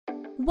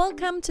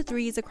Welcome to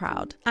Three's a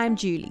Crowd. I'm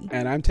Julie.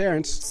 And I'm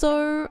Terrence.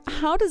 So,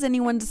 how does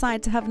anyone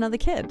decide to have another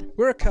kid?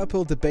 We're a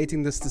couple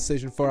debating this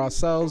decision for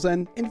ourselves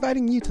and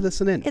inviting you to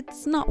listen in.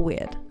 It's not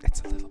weird.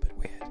 It's a little bit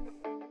weird.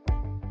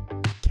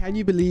 Can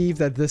you believe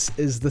that this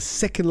is the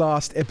second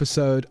last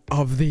episode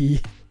of the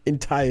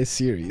entire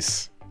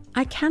series?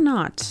 I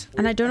cannot,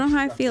 and I don't know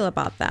how I feel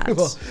about that.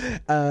 Well,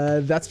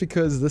 that's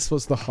because this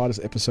was the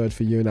hardest episode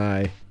for you and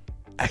I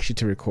actually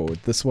to record.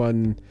 This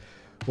one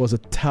was a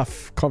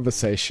tough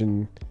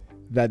conversation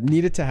that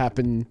needed to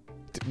happen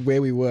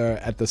where we were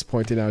at this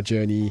point in our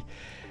journey,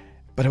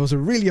 but it was a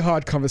really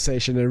hard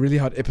conversation and a really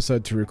hard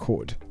episode to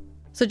record.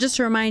 So just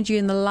to remind you,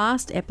 in the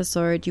last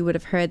episode, you would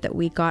have heard that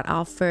we got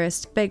our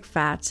first big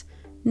fat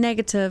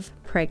negative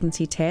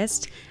pregnancy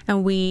test,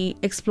 and we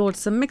explored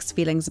some mixed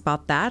feelings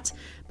about that,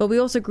 but we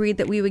also agreed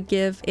that we would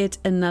give it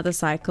another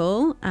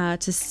cycle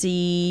to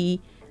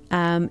see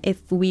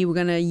if we were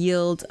going to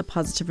yield a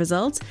positive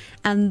result.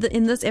 And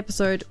in this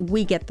episode,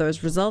 we get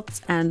those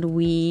results and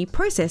we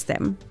process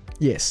them.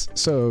 Yes,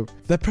 so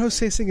the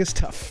processing is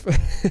tough.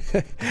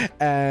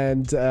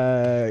 And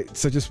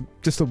so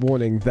just a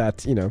warning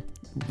that, you know,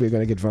 we're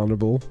going to get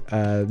vulnerable.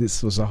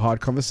 This was a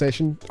hard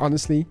conversation,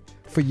 honestly,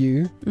 for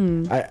you.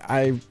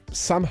 I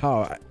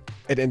somehow,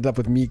 it ended up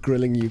with me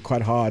grilling you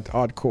quite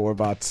hardcore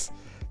about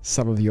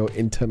some of your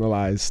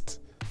internalized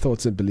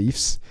thoughts and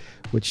beliefs,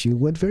 which you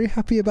weren't very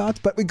happy about,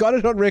 but we got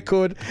it on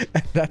record,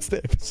 and that's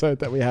the episode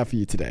that we have for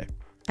you today.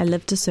 I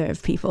live to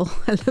serve people.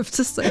 I live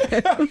to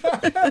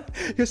serve.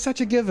 You're such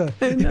a giver.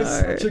 You're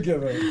such a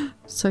giver.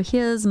 So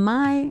here's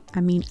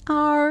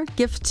our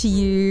gift to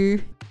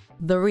you,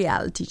 the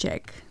reality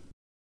check.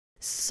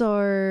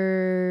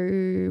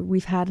 So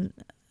we've had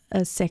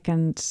a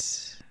second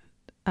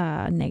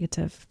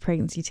negative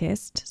pregnancy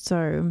test.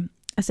 So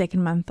a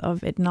second month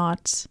of it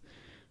not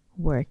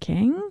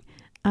working,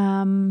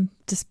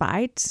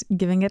 despite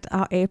giving it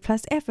our A+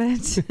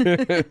 effort.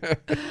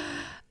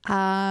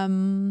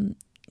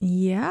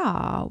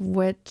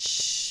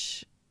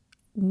 Which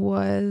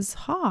was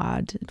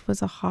hard. It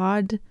was a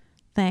hard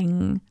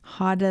thing,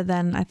 harder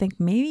than I think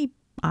maybe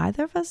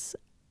either of us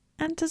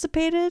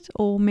anticipated,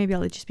 or maybe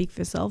I'll let you speak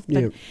for yourself.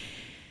 But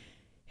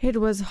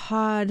it was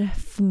hard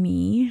for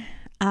me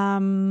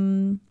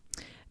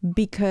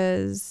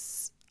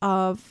because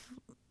of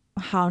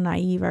how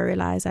naive I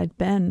realized I'd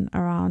been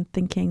around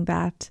thinking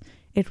that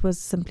it was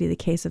simply the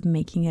case of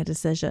making a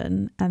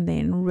decision and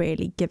then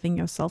really giving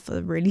yourself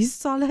a really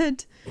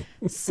solid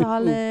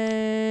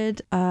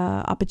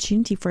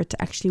opportunity for it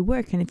to actually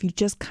work. And if you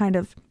just kind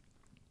of,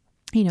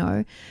 you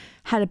know,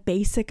 had a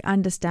basic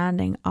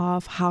understanding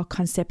of how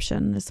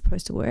conception is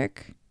supposed to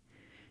work,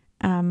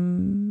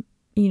 you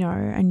know,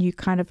 and you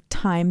kind of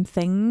time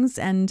things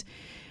and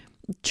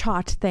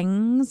chart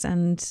things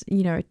and,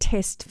 you know,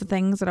 test for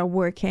things that are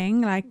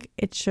working, like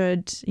it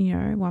should, you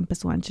know, 1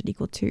 + 1 should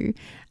equal 2.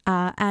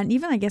 And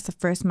even I guess the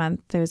first month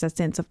there was a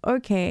sense of,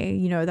 okay,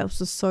 you know, that was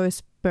just so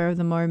spur of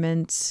the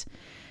moment,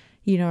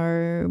 you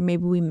know,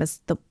 maybe we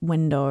missed the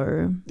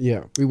window.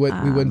 Yeah, we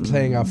weren't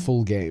playing our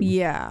full game.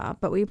 Yeah,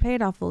 but we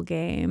played our full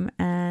game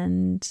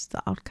and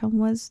the outcome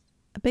was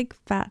a big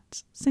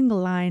fat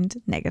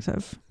single-lined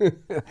negative.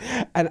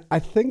 And I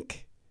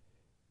think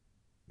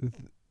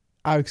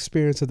our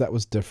experience of that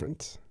was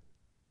different,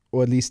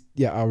 or at least,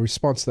 our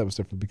response to that was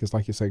different, because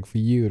like you're saying, for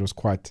you, it was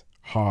quite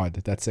hard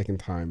that second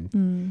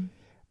time,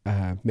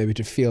 maybe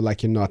to feel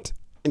like you're not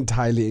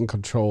entirely in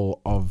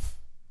control of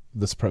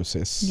this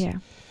process. Yeah.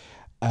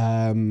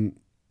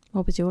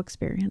 What was your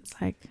experience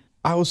like?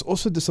 I was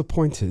also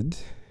disappointed,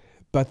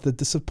 but the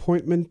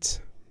disappointment,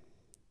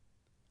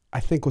 I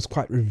think, was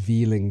quite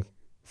revealing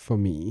for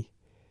me.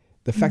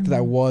 The fact that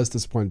I was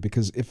disappointed,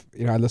 because if,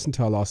 you know, I listened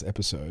to our last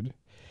episode,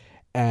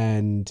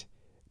 and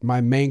my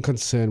main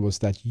concern was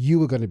that you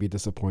were going to be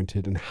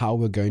disappointed and how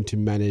we're going to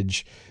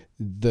manage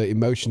the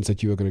emotions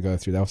that you were going to go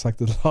through. That was like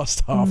the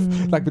last half.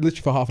 Like, we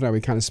literally for half an hour,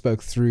 we kind of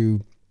spoke through,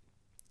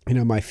 you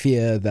know, my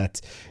fear that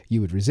you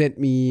would resent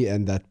me,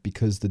 and that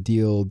because the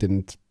deal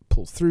didn't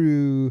pull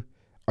through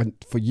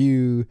for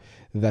you,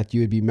 that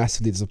you would be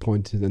massively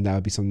disappointed, and that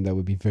would be something that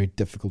would be very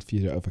difficult for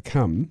you to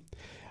overcome.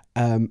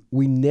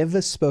 We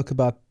never spoke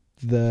about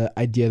the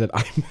idea that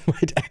I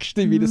might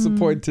actually be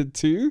disappointed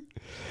too.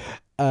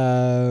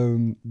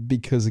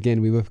 Because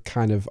again, we were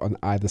kind of on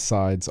either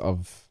sides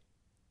of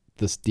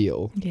this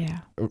deal.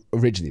 Yeah.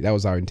 Originally, that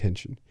was our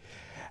intention.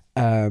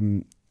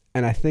 And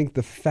I think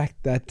the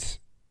fact that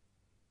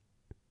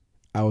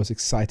I was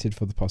excited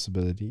for the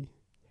possibility,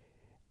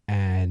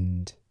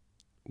 and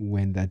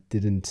when that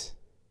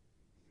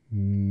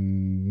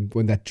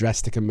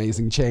drastic,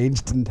 amazing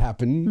change didn't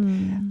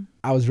happen,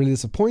 I was really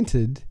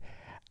disappointed.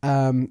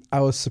 I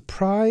was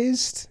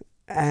surprised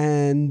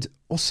and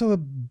also a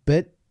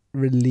bit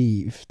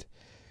relieved,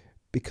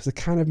 because it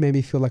kind of made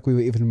me feel like we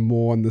were even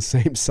more on the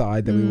same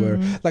side than we were.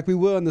 Like, we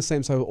were on the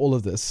same side of all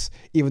of this,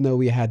 even though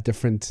we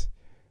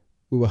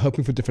were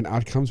hoping for different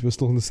outcomes, we were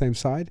still on the same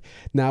side.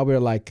 Now we're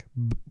like,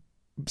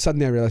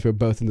 suddenly I realized we're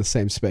both in the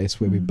same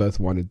space where we both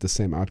wanted the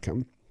same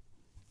outcome.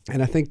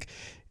 And I think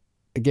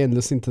again,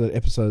 listening to that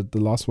episode,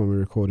 the last one we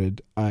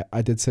recorded,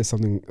 I did say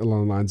something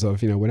along the lines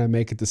of, when I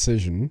make a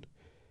decision,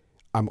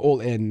 I'm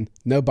all in,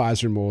 no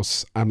buyer's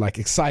remorse. I'm like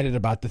excited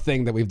about the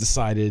thing that we've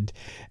decided.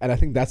 And I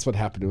think that's what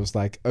happened. It was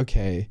like,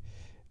 okay,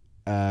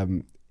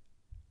 I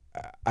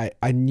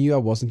knew I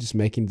wasn't just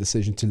making a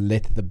decision to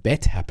let the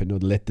bet happen or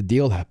let the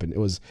deal happen. It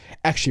was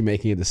actually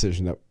making a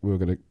decision that we were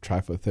going to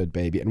try for a third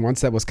baby. And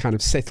once that was kind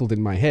of settled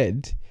in my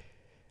head,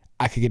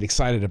 I could get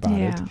excited about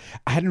it.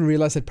 I hadn't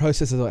realized that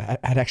process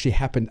had actually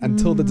happened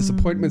until the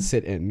disappointment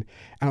set in. And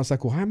I was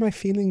like, why am I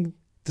feeling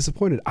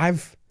disappointed?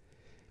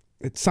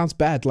 It sounds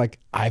bad. Like,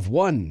 I've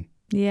won.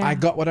 Yeah. I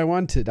got what I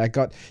wanted. I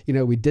got,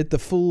 we did the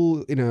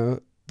full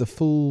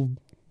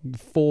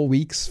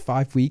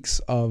 5 weeks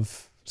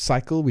of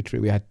cycle.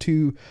 We had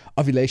 2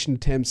 ovulation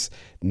attempts.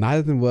 Neither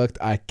of them worked.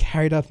 I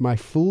carried out my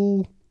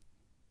full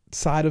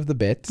side of the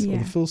bet or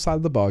the full side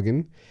of the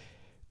bargain.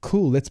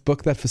 Cool, let's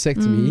book that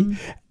vasectomy.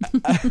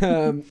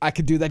 I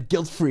could do that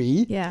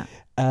guilt-free. Yeah.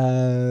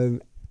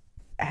 And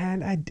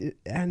I did,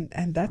 and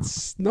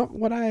that's not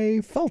what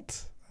I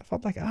felt. I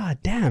felt like,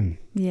 damn.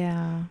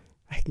 Yeah.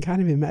 I can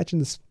kind of imagine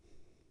this.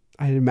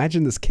 I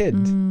imagined this kid,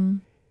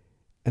 and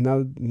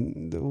now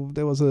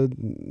that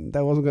wasn't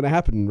going to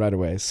happen right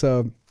away.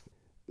 So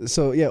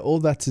yeah, all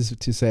that is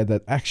to say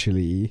that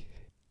actually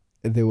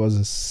there was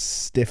a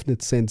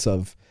definite sense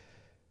of,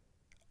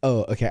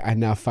 oh, okay, I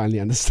now finally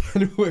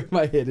understand where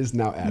my head is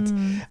now at.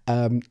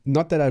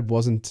 Not that I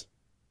wasn't,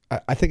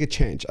 I think it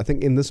changed. I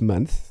think in this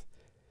month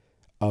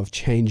of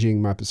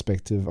changing my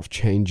perspective, of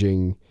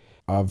changing,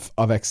 of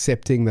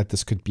accepting that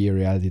this could be a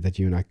reality, that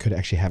you and I could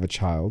actually have a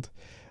child,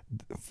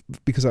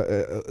 because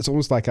it's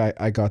almost like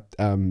I got,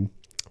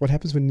 what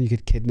happens when you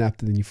get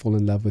kidnapped and then you fall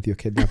in love with your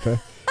kidnapper?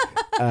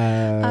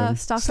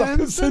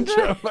 Stockholm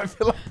syndrome. I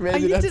feel like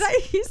maybe did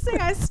you say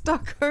I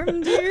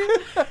Stockholmed you?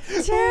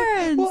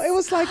 Terrence. Well, it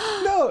was like,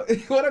 no,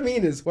 what I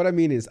mean is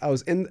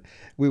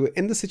we were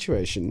in the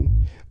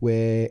situation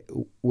where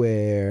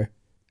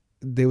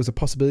there was a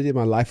possibility that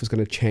my life was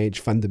going to change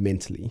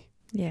fundamentally.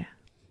 Yeah.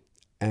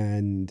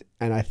 And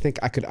I think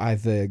I could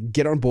either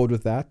get on board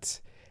with that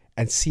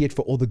and see it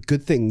for all the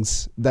good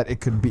things that it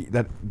could be,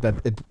 that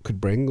it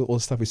could bring, all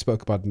the stuff we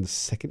spoke about in the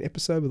second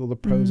episode with all the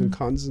pros and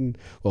cons and,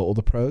 well, all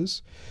the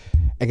pros,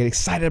 and get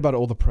excited about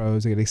all the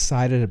pros and get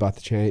excited about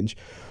the change,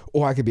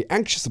 or I could be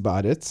anxious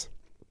about it.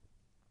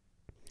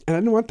 And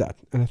I didn't want that.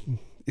 And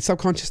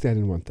subconsciously I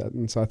didn't want that.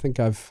 And so I think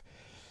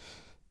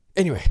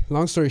anyway,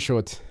 long story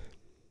short,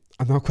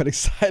 I'm now quite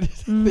excited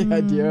at the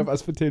idea of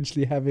us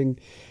potentially having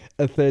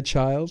a third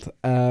child,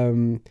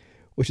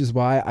 which is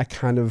why I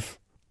kind of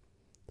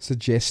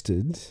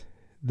suggested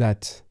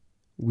that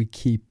we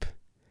keep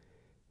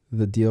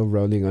the deal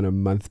rolling on a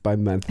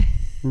month-by-month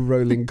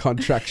rolling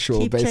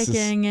contractual basis. Keep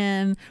checking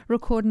in,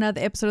 record another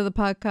episode of the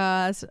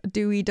podcast.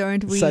 Do we,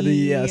 don't we?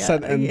 Suddenly.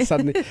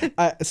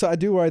 So I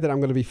do worry that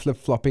I'm going to be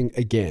flip-flopping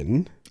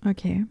again.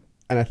 Okay.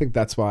 And I think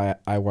that's why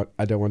I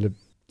don't want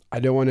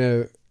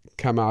to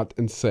come out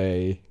and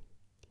say,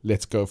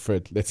 let's go for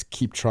it. Let's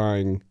keep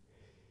trying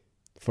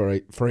for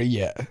a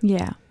year.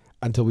 Yeah.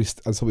 Until we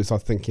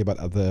start thinking about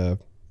other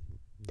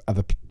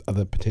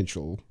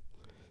potential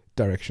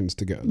directions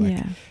to go.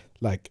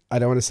 Like I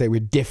don't want to say I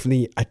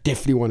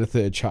definitely want a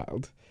third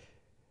child.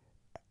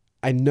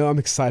 I know I'm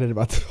excited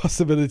about the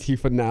possibility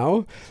for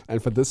now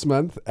and for this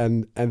month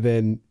and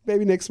then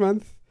maybe next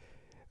month,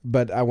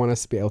 but I want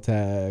us to be able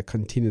to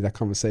continue that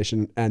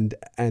conversation, and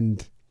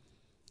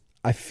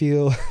I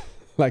feel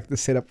like the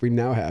setup we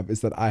now have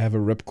is that I have a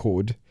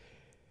ripcord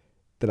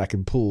that I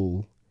can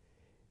pull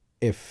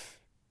if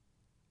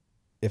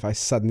I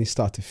suddenly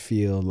start to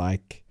feel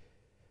like,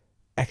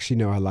 actually,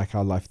 no, I like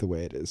our life the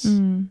way it is.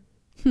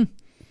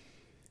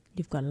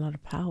 You've got a lot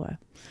of power.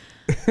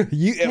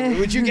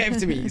 Which you gave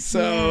to me.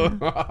 So,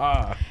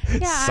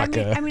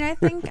 sucker.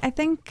 I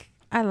think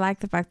I like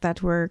the fact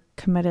that we're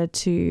committed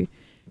to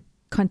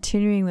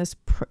continuing this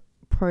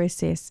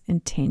process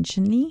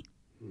intentionally.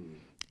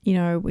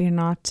 We're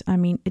not.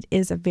 It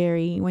is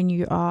when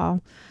you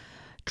are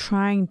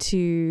trying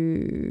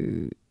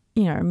to,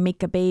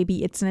 make a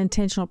baby, it's an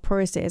intentional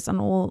process on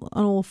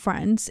all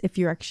fronts. If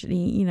you're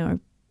actually,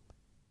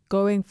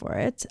 going for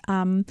it.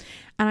 And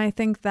I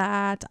think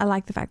that I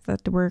like the fact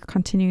that we're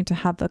continuing to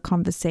have the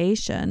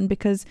conversation,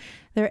 because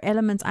there are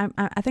elements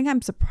I think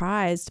I'm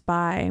surprised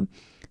by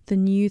the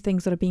new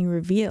things that are being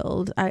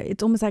revealed.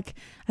 It's almost like,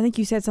 I think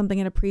you said something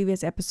in a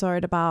previous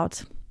episode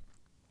about,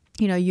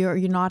 you're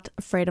not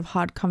afraid of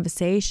hard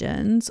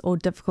conversations or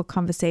difficult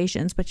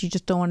conversations, but you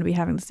just don't want to be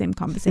having the same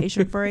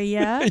conversation for a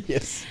year.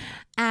 Yes.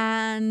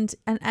 And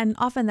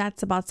often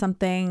that's about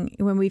something,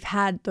 when we've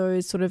had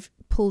those sort of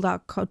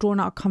drawn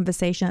out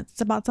conversations,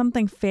 it's about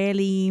something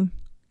fairly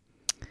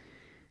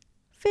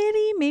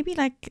maybe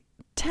like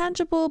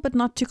tangible, but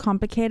not too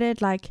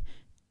complicated. Like,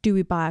 do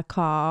we buy a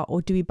car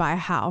or do we buy a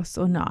house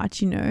or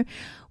not,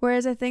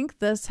 Whereas I think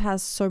this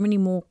has so many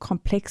more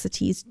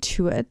complexities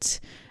to it.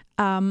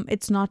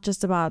 It's not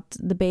just about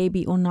the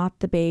baby or not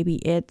the baby.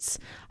 It's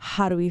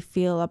how do we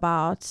feel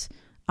about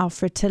our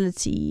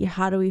fertility?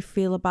 How do we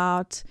feel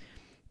about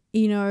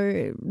you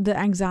know, the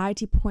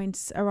anxiety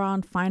points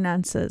around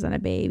finances and a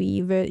baby,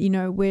 you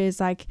know, whereas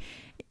like,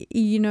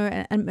 you know,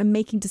 and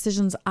making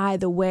decisions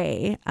either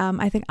way.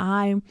 I think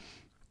I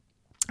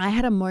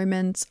had a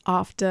moment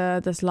after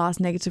this last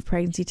negative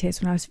pregnancy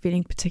test when I was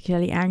feeling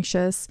particularly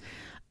anxious.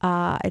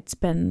 It's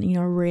been, you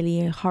know,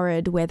 really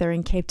horrid weather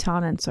in Cape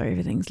Town, and so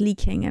everything's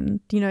leaking,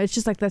 and you know, it's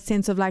just like that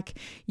sense of like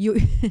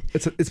you.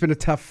 It's been a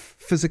tough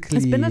physically.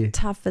 It's been a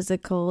tough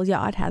physical.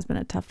 Yeah, it has been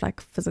a tough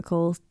like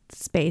physical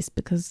space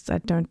because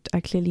I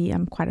clearly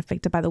am quite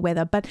affected by the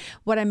weather. But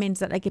what I meant is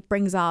that like it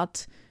brings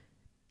out,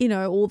 you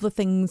know, all the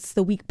things,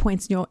 the weak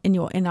points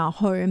in our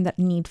home that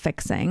need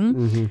fixing.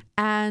 Mm-hmm.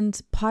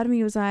 And part of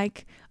me was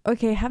like,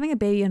 okay, having a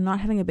baby and not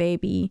having a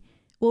baby.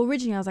 Well,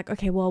 originally I was like,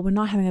 okay, well, we're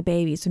not having a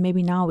baby, so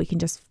maybe now we can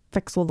just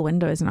fix all the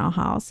windows in our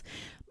house.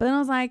 But then I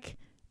was like,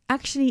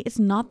 actually, it's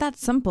not that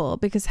simple,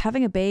 because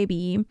having a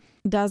baby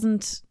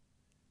doesn't,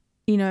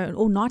 you know,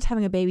 or not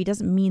having a baby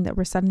doesn't mean that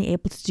we're suddenly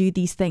able to do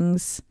these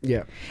things.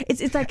 Yeah.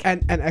 It's like...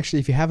 And actually,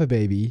 if you have a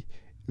baby,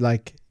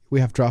 like...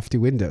 we have drafty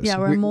windows. Yeah,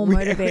 we're more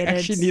motivated. We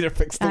actually need to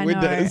fix the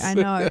windows.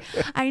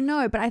 I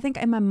know. But I think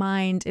in my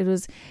mind,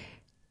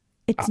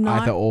 it's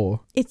not either or.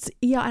 It's,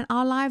 yeah, and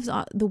our lives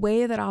are the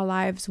way that our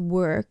lives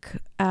work.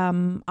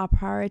 Our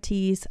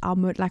priorities,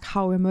 like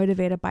how we're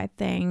motivated by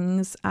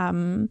things.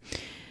 You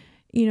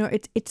know,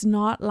 it's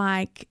not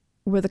like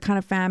we're the kind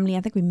of family.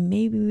 I think we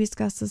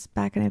discussed this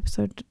back in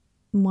episode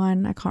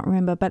 1. I can't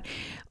remember, but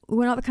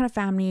we're not the kind of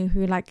family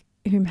who like.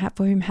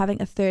 For whom having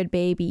a third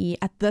baby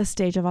at this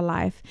stage of our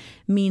life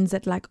means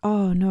that like,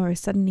 oh no,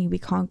 suddenly we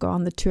can't go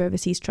on the 2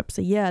 overseas trips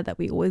a year that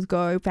we always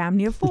go,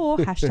 family of 4,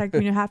 hashtag,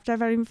 you know, have to have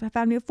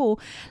family of 4.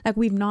 Like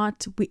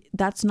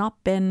that's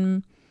not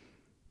been,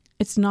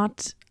 it's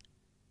not,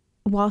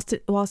 whilst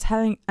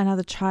having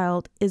another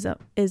child is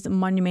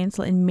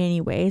monumental in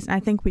many ways. And I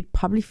think we'll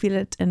probably feel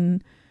it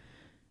in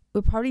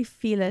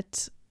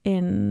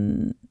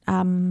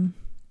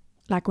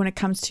like when it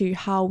comes to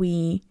how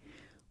we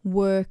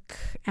work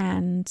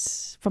and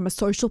from a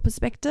social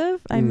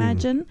perspective, I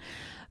imagine.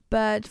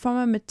 But from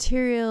a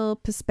material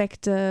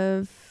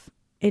perspective,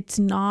 it's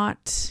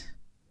not,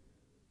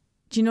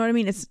 do you know what I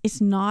mean?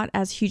 It's not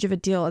as huge of a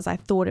deal as I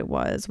thought it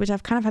was, which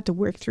I've kind of had to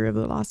work through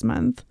over the last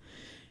month.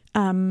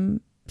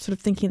 Sort of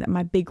thinking that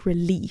my big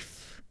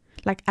relief,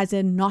 like as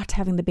in not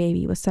having the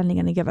baby, was suddenly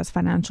going to give us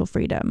financial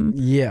freedom.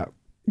 Yeah.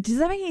 Does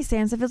that make any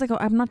sense? It feels like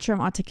I'm not sure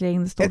I'm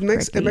articulating this thought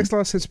correctly. It makes a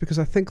lot of sense, because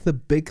I think the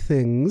big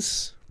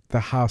things, the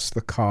house,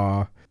 the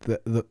car,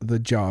 the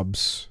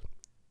jobs,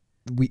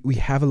 we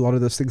have a lot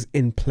of those things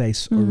in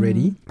place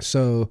already.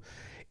 So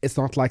it's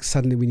not like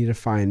suddenly we need to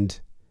find,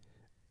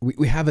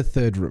 we have a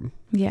third room.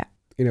 Yeah.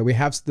 You know, we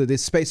have,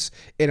 there's space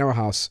in our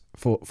house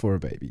for a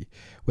baby.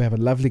 We have a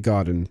lovely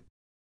garden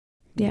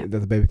that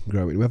the baby can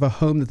grow in. We have a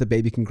home that the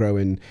baby can grow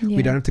in. Yeah.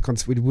 We don't have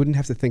to, we wouldn't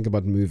have to think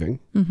about moving.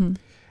 Mm-hmm.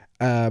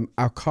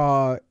 Our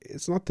car,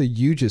 it's not the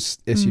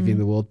hugest SUV in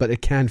the world, but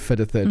it can fit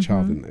a third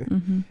child in there.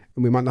 Mm-hmm.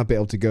 And we might not be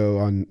able to go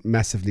on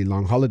massively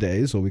long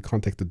holidays, or we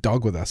can't take the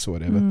dog with us or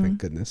whatever, thank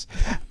goodness.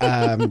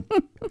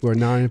 We're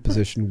now in a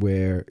position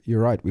where,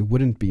 you're right, we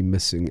wouldn't be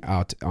missing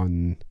out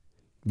on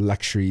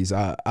luxuries.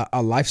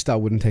 Our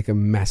lifestyle wouldn't take a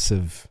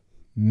massive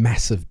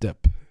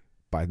dip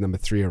by number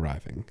 3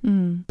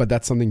 arriving. But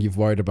that's something you've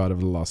worried about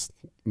over the last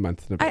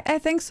month and a bit. I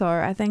think so.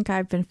 I think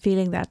I've been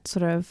feeling that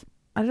sort of,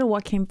 I don't know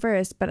what came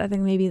first, but I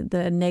think maybe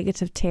the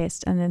negative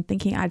test, and then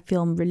thinking I'd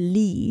feel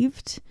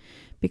relieved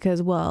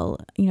because, well,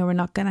 you know, we're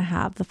not going to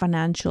have the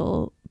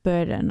financial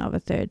burden of a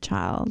third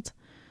child.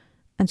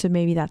 And so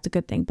maybe that's a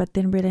good thing. But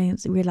then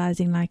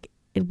realizing like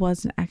it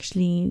wasn't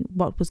actually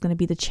what was going to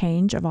be the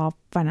change of our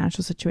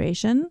financial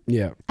situation.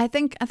 Yeah. I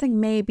think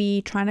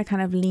maybe trying to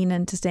kind of lean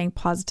into staying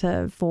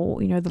positive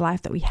for, you know, the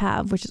life that we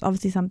have, which is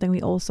obviously something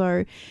we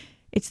also,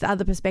 it's the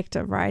other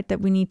perspective, right? That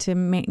we need to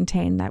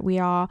maintain that we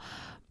are,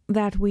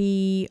 whilst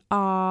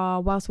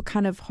we're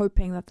kind of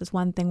hoping that this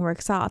one thing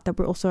works out, that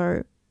we're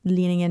also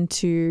leaning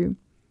into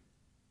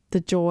the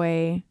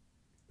joy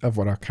of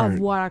what our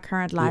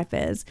current life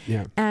is.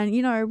 Yeah. And,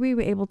 you know, we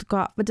were able to go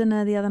out for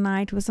dinner the other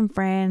night with some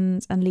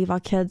friends and leave our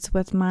kids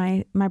with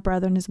my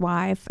brother and his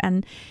wife.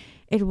 And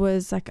it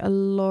was like a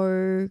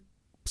low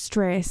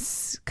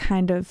stress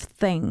kind of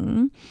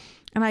thing.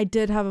 And I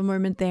did have a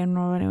moment there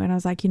when I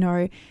was like, you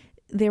know,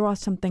 there are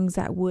some things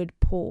that would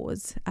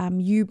pause.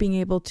 You being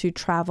able to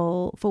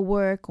travel for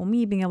work, or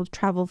me being able to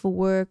travel for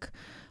work,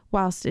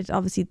 whilst it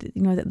obviously,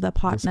 you know, the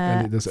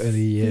partner those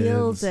early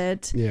feels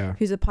it,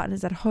 who's a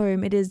partner's at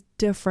home, it is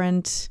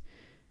different.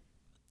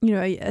 You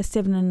know, a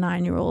 7 and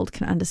 9-year-old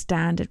can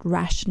understand it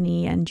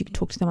rationally, and you can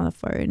talk to them on the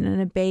phone.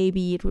 And a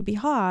baby, it would be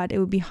hard. It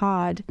would be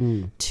hard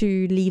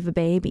to leave a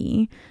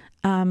baby.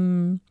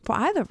 For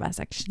either of us,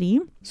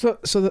 actually. So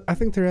I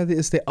think the reality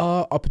is there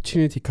are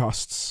opportunity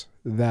costs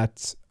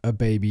that a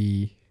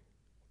baby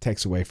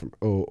takes away from,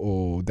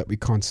 or that we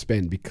can't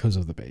spend because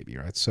of the baby,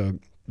 right? So,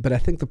 but I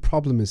think the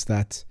problem is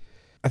that,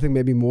 I think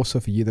maybe more so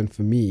for you than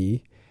for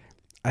me,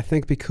 I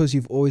think because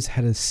you've always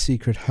had a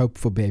secret hope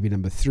for baby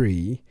number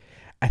 3,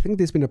 I think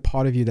there's been a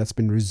part of you that's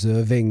been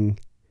reserving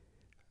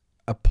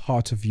a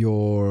part of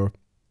your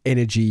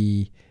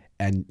energy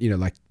and, you know,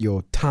 like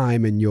your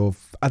time and your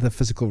other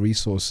physical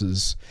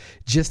resources,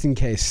 just in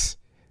case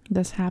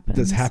this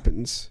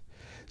happens.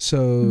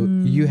 So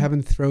you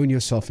haven't thrown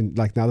yourself in,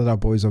 like, now that our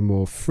boys are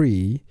more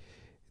free,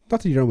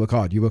 not that you don't work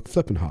hard, you work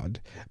flipping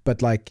hard,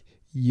 but like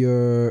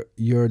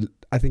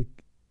I think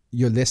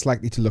you're less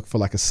likely to look for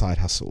like a side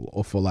hustle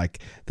or for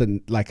like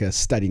a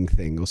studying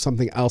thing or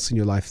something else in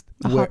your life.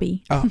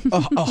 Hobby.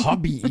 A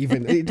hobby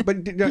even.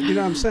 But you know what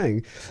I'm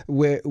saying?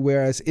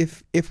 Whereas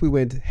if we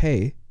went,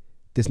 hey,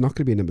 there's not going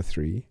to be a number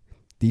 3.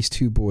 These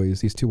two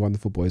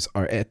wonderful boys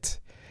are it.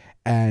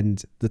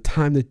 And the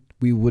time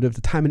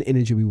and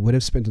energy we would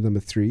have spent on number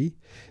 3,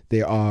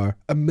 there are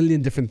a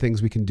million different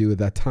things we can do with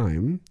that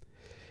time.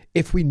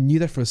 If we knew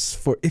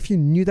that if you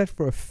knew that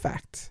for a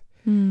fact,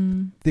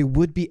 there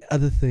would be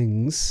other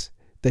things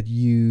that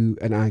you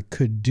and I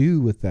could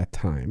do with that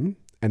time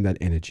and that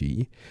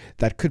energy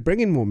that could bring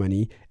in more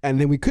money, and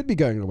then we could be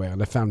going away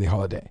on a family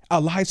holiday.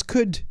 Our lives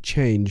could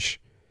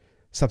change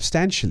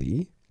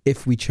substantially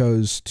if we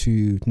chose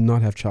to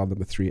not have child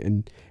number 3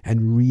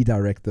 and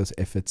redirect those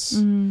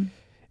efforts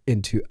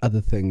into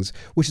other things,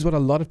 which is what a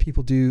lot of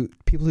people do.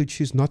 People who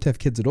choose not to have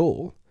kids at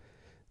all.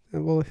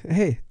 Well,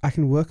 hey, I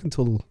can work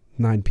until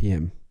 9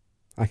 p.m.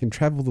 I can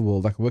travel the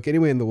world. I can work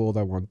anywhere in the world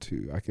I want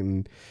to. I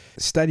can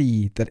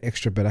study that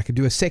extra bit. I can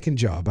do a second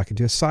job. I can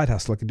do a side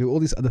hustle. I can do all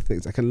these other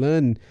things. I can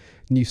learn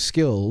new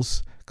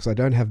skills because I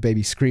don't have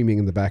baby screaming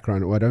in the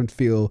background, or I don't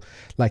feel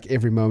like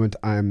every moment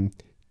I'm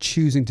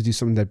choosing to do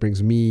something that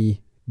brings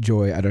me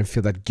joy. I don't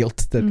feel that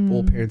guilt that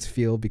all parents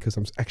feel because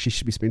I'm actually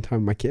should be spending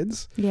time with my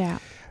kids. Yeah.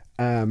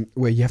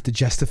 Where you have to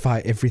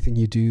justify everything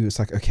you do. It's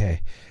like,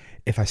 okay,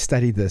 if I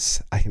study this,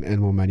 I can earn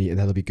more money and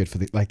that'll be good for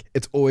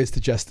it's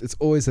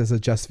always as a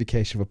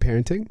justification for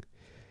parenting.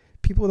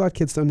 People without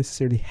kids don't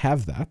necessarily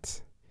have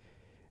that.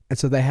 And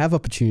so they have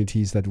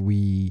opportunities that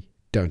we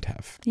don't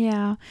have.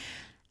 Yeah.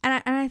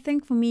 And I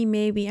think for me,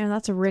 maybe, and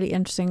that's a really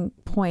interesting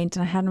point,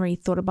 and I hadn't really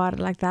thought about it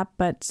like that,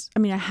 but I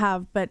mean, I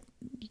have, but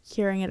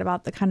hearing it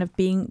about the kind of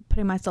putting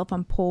myself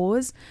on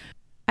pause,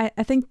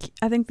 I think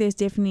there's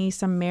definitely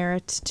some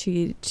merit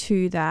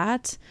to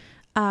that.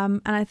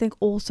 And I think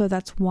also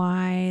that's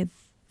why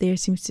there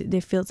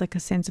feels like a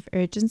sense of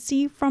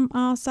urgency from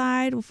our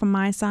side, or from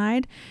my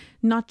side,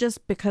 not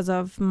just because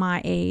of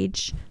my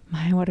age,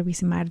 my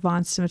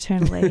advanced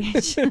maternal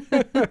age.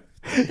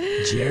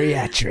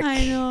 Geriatric.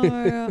 I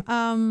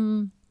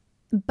know.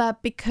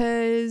 But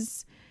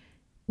because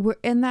we're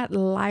in that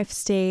life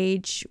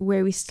stage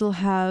where we still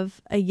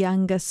have a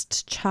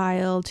youngest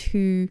child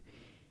who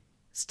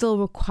still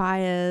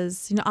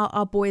requires,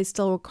 our boys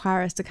still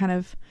require us to kind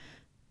of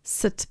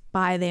sit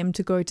by them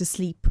to go to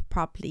sleep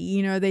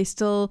properly. We're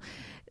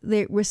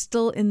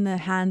still in the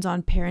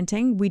hands-on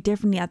parenting. We're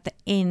definitely at the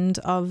end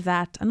of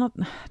that. And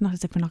not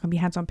as if we're not going to be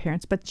hands-on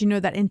parents, but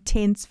that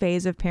intense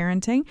phase of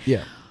parenting.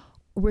 Yeah.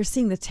 We're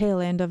seeing the tail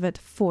end of it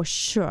for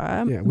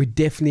sure. Yeah, we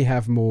definitely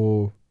have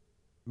more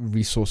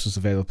resources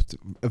available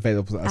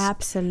to us.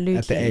 Absolutely.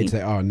 At the age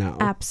they are now.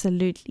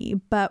 Absolutely.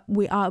 But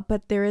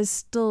there is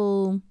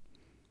still,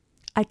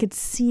 I could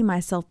see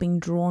myself being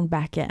drawn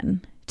back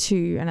in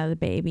to another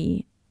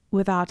baby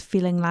without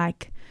feeling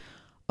like,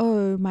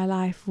 oh, my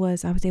life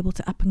I was able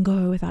to up and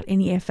go without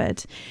any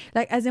effort.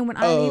 Like, as in when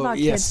I leave our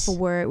kids for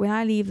work, when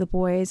I leave the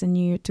boys and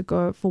you to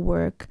go for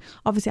work,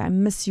 obviously I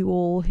miss you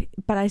all,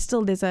 but I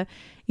still, there's a,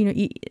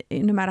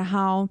 no matter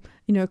how,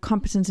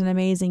 competent and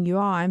amazing you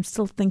are, I'm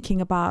still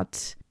thinking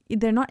about,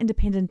 they're not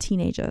independent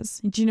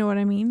teenagers. Do you know what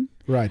I mean?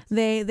 Right.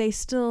 They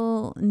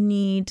still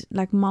need,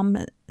 like,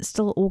 mom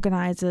still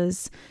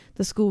organizes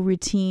the school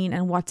routine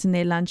and what's in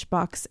their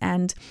lunchbox,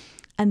 and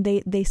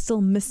they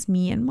still miss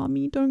me, and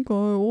mommy, don't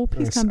go, or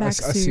please come back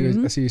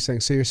soon. I see you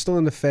saying. So you're still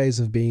in the phase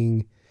of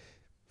being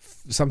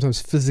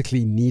sometimes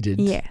physically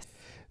needed. Yes.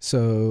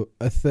 So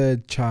a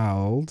third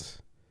child,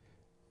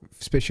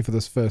 especially for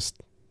this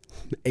first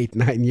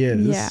 8-9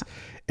 years,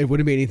 it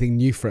wouldn't be anything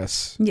new for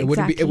us. Yeah,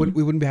 exactly.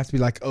 We wouldn't have to be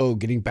like, oh,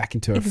 getting back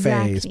into a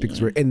phase,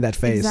 because we're in that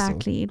phase.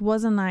 Exactly. Still. It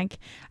wasn't like,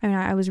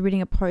 I was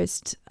reading a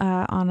post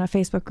on a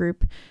Facebook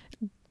group,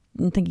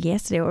 I think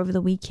yesterday or over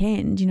the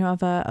weekend,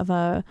 of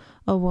a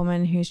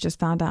woman who's just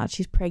found out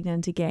she's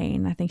pregnant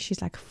again. I think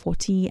she's like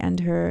 40, and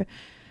her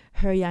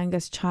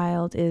youngest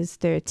child is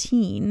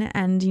 13,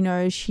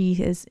 and she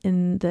is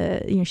in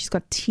the, she's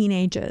got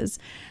teenagers,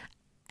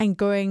 and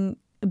going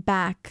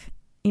back,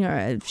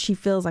 she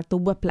feels like the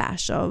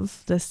whiplash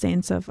of the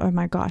sense of, oh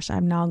my gosh,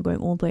 I'm now going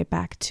all the way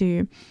back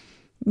to,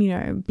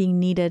 being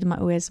needed.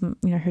 Whereas,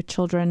 her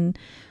children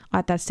are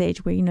at that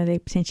stage where, they're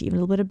potentially even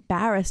a little bit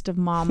embarrassed of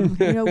mom.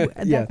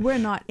 Like, we're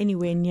not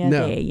anywhere near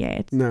there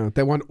yet. No,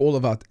 they want all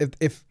of us.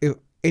 If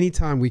any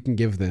time we can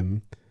give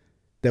them,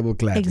 they will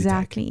gladly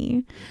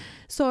Exactly. take.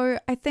 So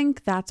I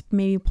think that's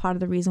maybe part of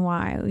the reason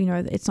why,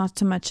 it's not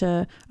so much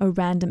a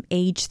random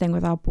age thing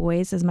with our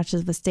boys as much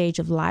as the stage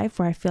of life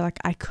where I feel like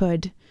I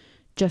could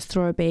just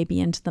throw a baby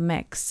into the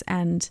mix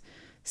and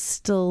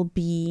still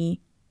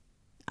be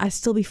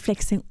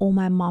flexing all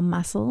my mom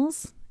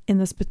muscles in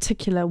this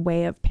particular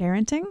way of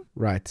parenting.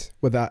 Right.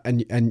 Without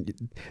and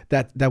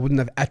that wouldn't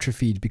have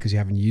atrophied because you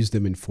haven't used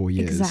them in 4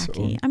 years.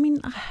 Exactly. I mean,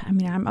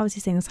 I'm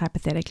obviously saying this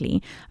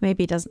hypothetically.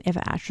 Maybe it doesn't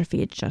ever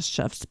atrophy, it just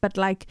shifts. But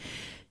like,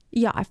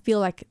 yeah, I feel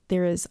like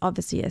there is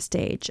obviously a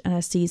stage and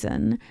a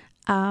season.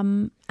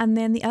 And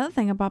then the other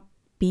thing about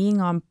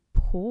being on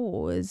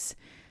pause,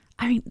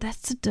 I mean,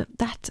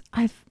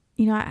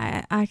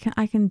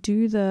 I can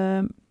do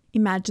the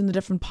imagine the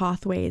different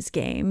pathways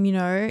game,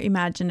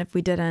 imagine if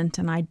we didn't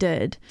and I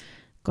did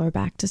go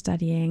back to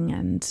studying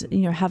and,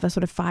 have a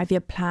sort of 5-year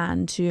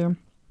plan to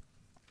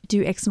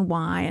do X and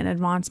Y and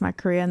advance my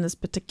career in this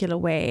particular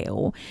way,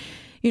 or,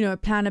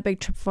 plan a big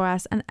trip for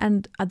us.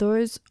 And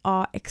those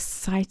are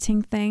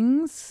exciting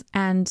things,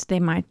 and they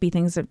might be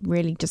things that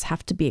really just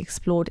have to be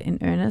explored in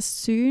earnest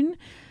soon.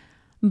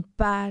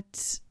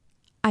 But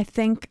I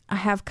think I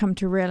have come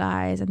to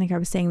realize, I think I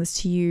was saying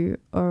this to you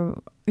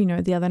or,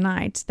 the other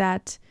night,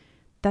 that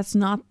that's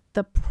not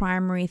the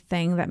primary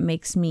thing that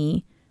makes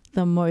me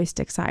the most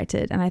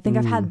excited. And I think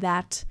I've had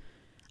that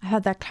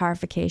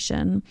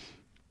clarification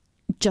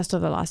just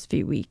over the last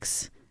few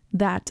weeks,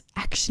 that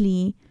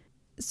actually,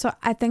 so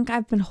I think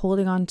I've been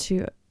holding on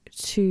to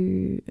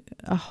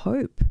a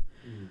hope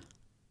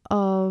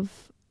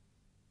of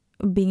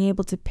being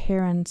able to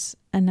parent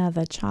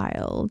another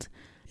child.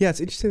 Yeah, it's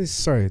interesting.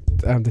 Sorry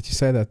that you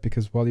say that,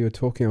 because while you were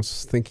talking, I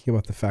was thinking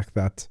about the fact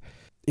that,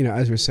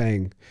 as we're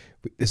saying,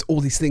 there's all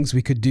these things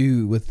we could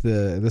do with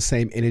the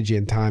same energy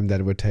and time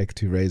that it would take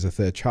to raise a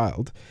third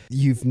child.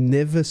 You've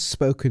never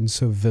spoken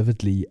so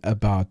vividly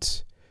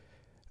about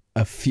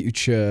a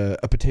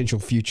potential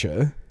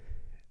future,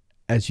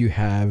 as you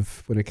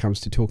have when it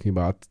comes to talking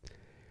about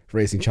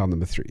raising child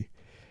number 3.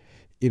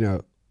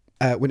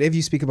 Whenever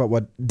you speak about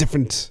what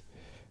different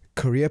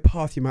career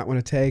path you might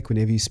want to take,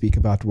 whenever you speak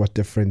about what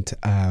different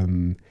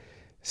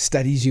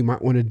studies you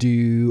might want to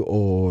do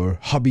or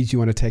hobbies you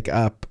want to take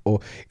up, or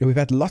we've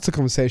had lots of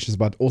conversations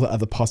about all the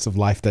other parts of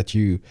life that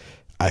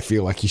I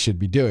feel like you should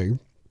be doing,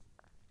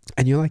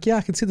 and you're like, yeah,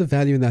 I can see the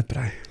value in that, but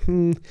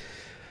I'm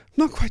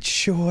not quite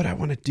sure what I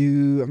want to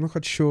do. I'm not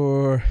quite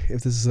sure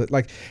if this is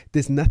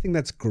there's nothing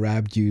that's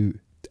grabbed you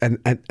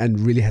and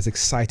really has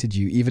excited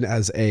you, even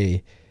as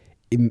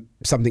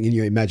something in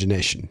your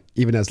imagination,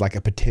 even as like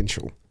a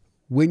potential.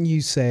 When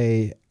you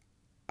say,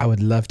 I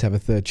would love to have a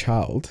third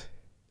child,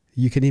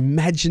 you can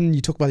imagine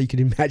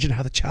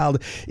how the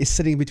child is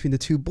sitting between the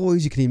 2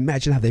 boys. You can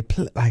imagine how they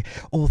play, like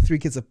all 3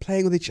 kids are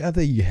playing with each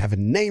other. You have a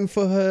name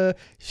for her.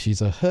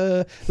 She's a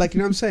her. Like,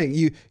 what I'm saying?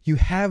 You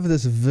have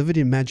this vivid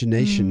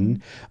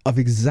imagination of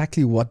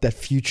exactly what that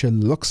future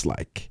looks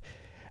like.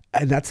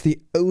 And that's the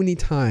only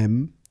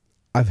time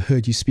I've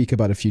heard you speak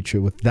about a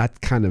future with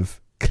that kind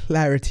of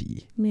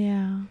clarity.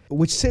 Yeah.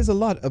 Which says a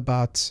lot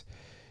about,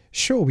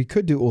 sure, we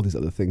could do all these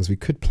other things. We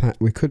could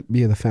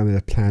be the family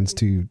that plans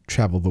to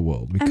travel the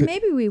world.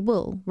 Maybe we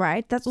will,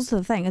 right? That's also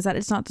the thing, is that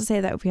it's not to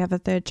say that if we have a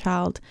third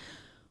child,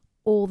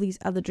 all these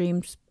other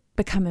dreams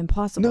become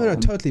impossible. No,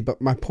 totally.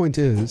 But my point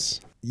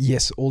is,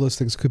 yes, all those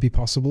things could be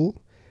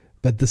possible,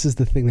 but this is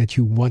the thing that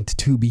you want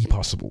to be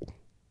possible.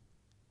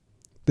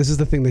 This is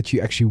the thing that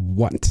you actually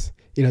want.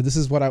 This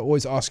is what I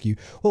always ask you.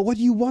 Well, what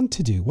do you want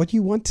to do? What do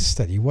you want to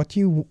study? What do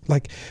you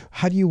like?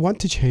 How do you want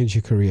to change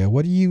your career?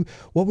 What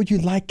would you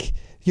like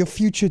your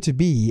future to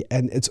be?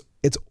 And it's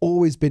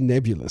always been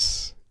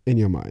nebulous in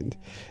your mind.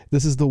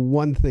 This is the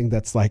one thing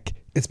that's like,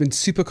 it's been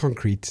super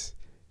concrete.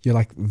 You're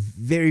like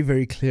very,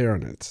 very clear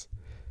on it.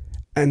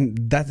 And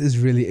that is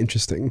really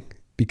interesting,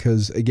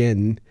 because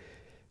again,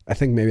 I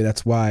think maybe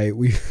that's why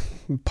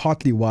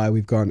partly why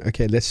we've gone,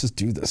 okay, let's just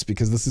do this,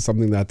 because this is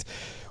something that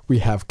we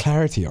have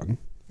clarity on.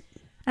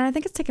 And I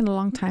think it's taken a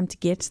long time to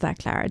get to that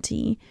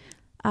clarity,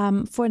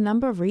 for a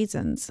number of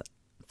reasons.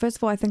 First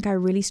of all, I think I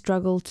really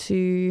struggle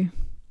to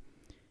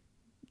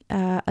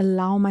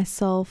allow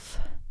myself,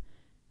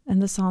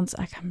 and this sounds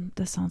like I'm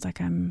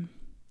trying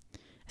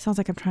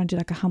to do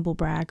like a humble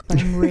brag, but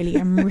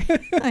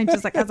I'm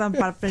just like, as I'm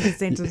about to finish a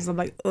sentence, I'm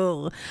like,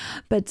 oh,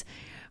 but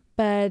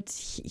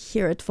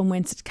hear it from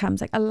whence it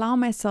comes. Like, allow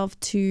myself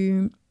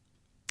to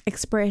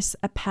express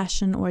a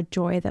passion or a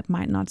joy that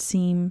might not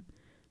seem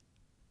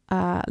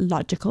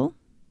logical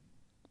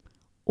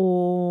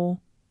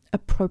or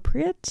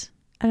appropriate.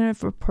 I don't know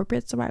if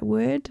appropriate's the right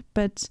word,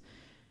 but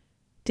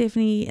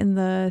definitely in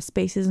the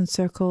spaces and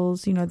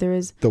circles, there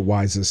is the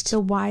wisest,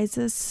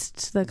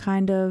 the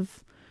kind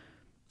of,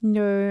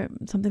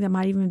 something that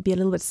might even be a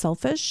little bit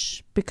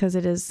selfish, because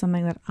it is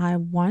something that I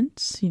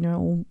want,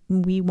 or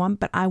we want,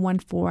 but I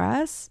want for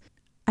us.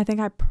 I think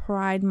I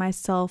pride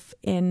myself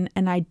in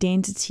an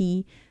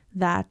identity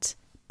that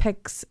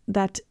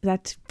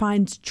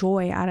finds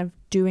joy out of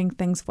doing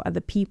things for other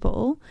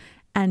people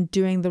and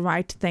doing the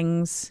right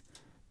things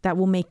that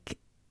will make,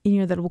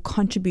 that will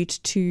contribute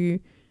to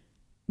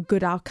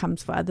good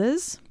outcomes for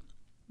others.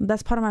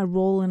 That's part of my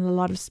role in a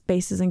lot of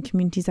spaces and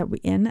communities that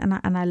we're in,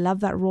 and I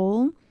love that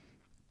role.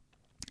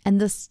 And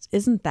this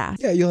isn't that.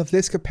 Yeah, you'll have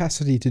less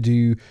capacity to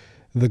do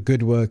the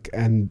good work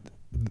and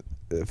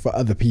for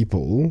other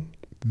people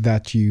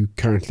that you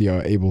currently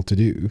are able to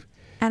do.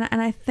 And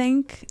I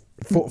think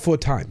for a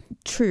time.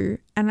 True.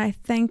 And I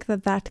think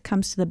that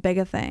comes to the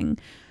bigger thing,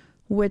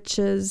 which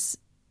is,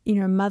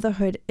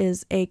 motherhood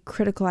is a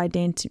critical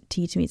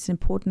identity to me. It's an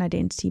important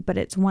identity, but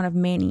it's one of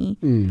many.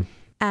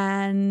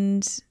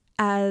 And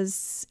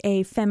as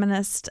a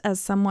feminist, as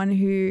someone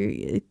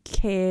who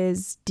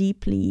cares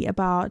deeply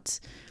about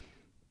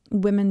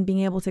women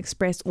being able to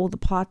express all the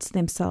parts of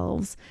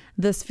themselves,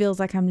 this feels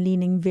like I'm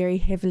leaning very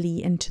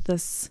heavily into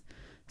this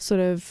sort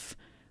of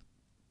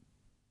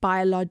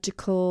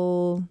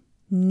biological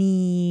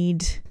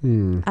need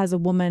as a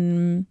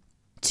woman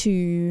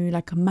to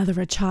like mother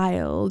a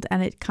child.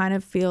 And it kind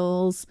of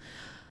feels,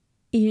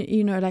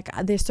 like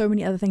there's so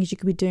many other things you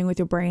could be doing with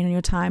your brain and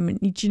your time. And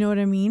do you know what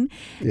I mean?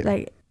 Yeah.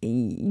 Like,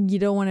 you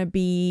don't want to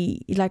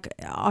be like,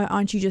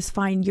 aren't you just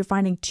you're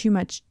finding too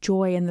much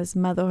joy in this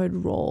motherhood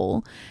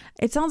role?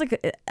 It sounds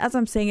like, as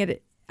I'm saying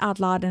it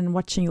out loud and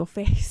watching your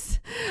face,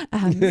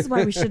 this is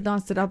why we should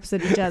not sit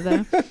opposite each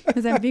other,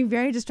 because I'm being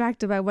very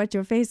distracted by what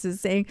your face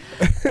is saying.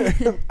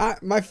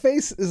 My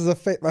face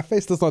my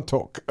face does not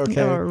talk.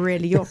 Okay. Oh,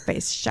 really? Your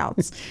face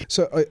shouts.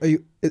 So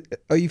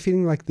are you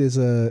feeling like is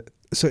there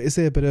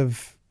a bit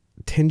of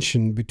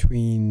tension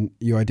between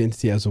your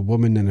identity as a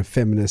woman and a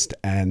feminist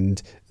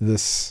and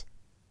this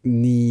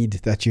need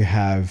that you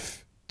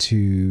have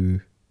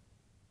to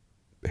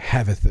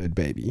have a third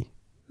baby?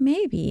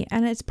 Maybe.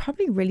 And it's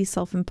probably really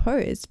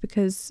self-imposed,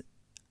 because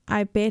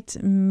I bet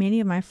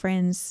many of my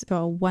friends who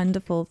are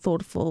wonderful,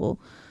 thoughtful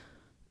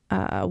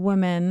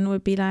women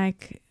would be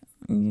like,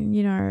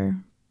 you're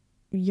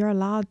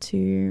allowed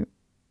to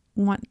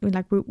want,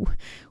 like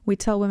we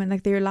tell women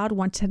like they're allowed to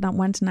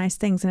want nice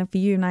things, and if for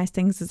you nice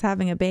things is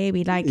having a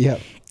baby, like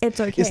it's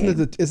okay.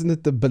 Isn't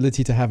it the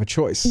ability to have a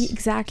choice?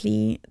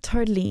 Exactly,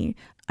 totally.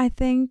 I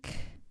think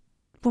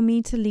for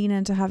me to lean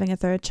into having a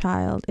third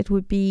child, it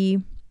would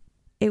be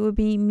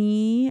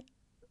me.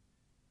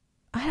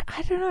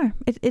 I don't know.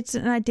 It's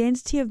an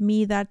identity of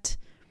me that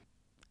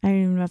I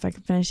don't even know if I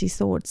can finish these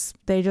thoughts.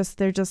 They're just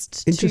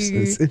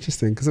interesting. It's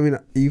interesting, because I mean,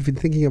 you've been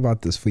thinking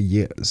about this for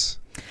years.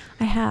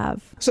 I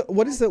have. So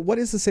what is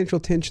the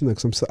central tension though?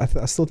 Because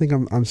I still think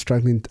I'm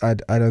struggling. I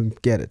don't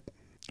get it.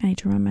 I need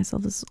to remind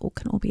myself this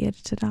can all be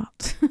edited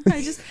out.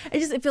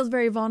 It feels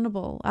very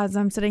vulnerable as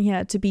I'm sitting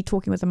here to be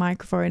talking with a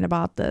microphone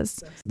about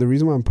this. The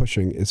reason why I'm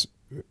pushing is,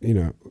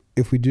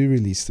 if we do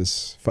release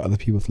this for other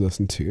people to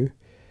listen to,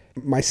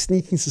 my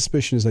sneaking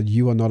suspicion is that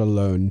you are not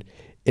alone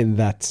in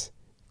that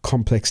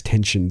complex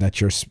tension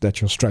that you're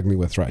struggling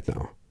with right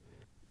now.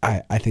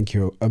 I think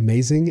you're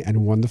amazing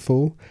and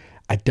wonderful.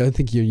 I don't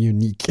think you're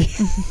unique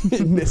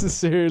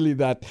necessarily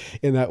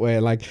in that way.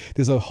 Like,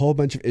 there's a whole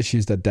bunch of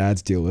issues that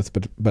dads deal with,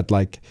 but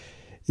like,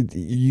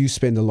 you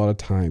spend a lot of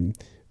time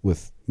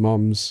with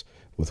moms,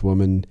 with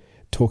women,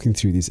 talking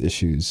through these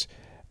issues.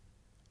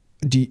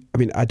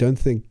 I don't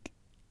think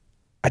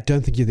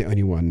you're the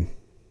only one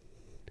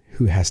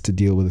who has to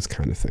deal with this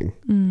kind of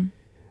thing.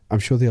 I'm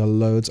sure there are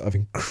loads of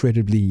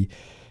incredibly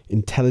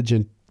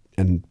intelligent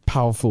and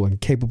powerful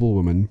and capable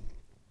women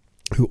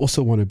who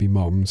also want to be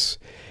moms,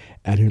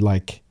 and who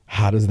like,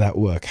 how does that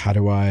work? How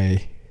do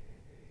I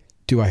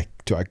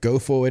go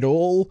for it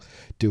all?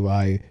 Do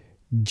I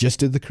just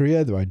do the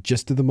career? Do I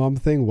just do the mom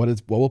thing? What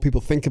will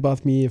people think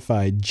about me if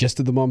I just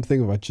do the mom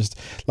thing? If I just,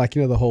 like,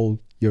 the whole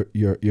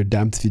you're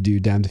damned if you do,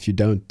 damned if you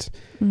don't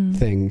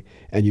thing,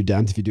 and you're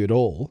damned if you do it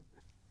all.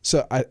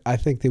 So I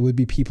think there would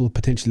be people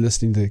potentially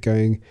listening to it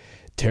going,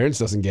 Terence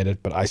doesn't get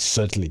it, but I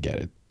certainly get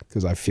it,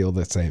 because I feel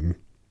the same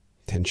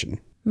tension.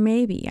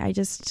 Maybe I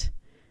just,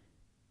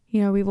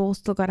 we've all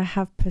still got to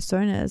have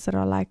personas that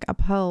are like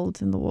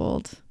upheld in the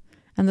world.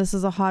 And this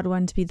is a hard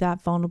one to be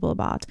that vulnerable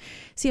about.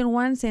 See, in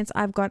one sense,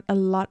 I've got a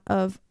lot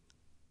of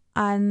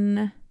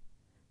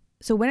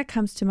so when it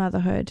comes to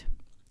motherhood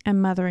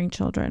and mothering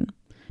children,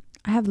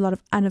 I have a lot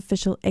of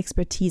unofficial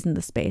expertise in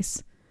the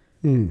space.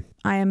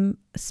 I am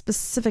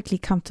specifically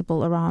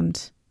comfortable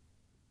around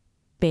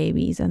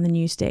babies and the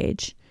new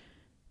stage.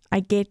 I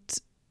get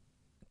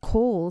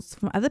calls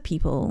from other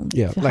people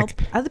to help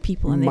other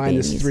people in their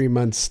babies. -3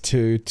 months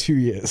to 2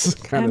 years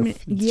kind of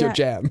your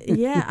jam.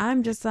 Yeah,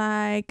 I'm just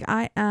like,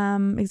 I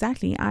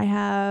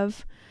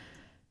have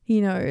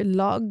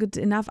logged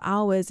enough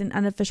hours in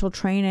unofficial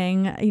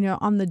training,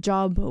 on the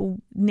job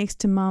next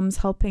to mums,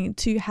 helping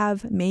to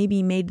have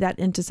maybe made that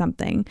into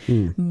something,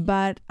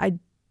 but I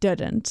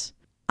didn't.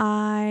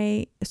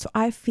 I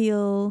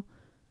feel,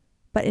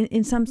 but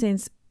in some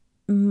sense,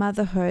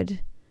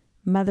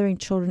 mothering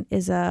children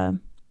is a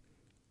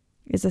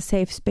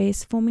safe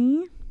space for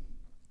me,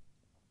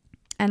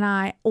 and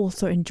I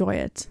also enjoy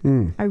it.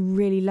 I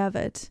really love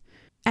it,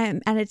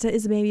 and it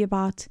is maybe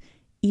about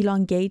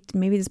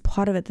maybe there's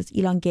part of it that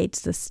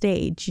elongates the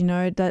stage,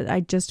 that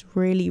I just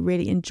really,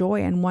 really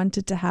enjoy and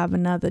wanted to have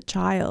another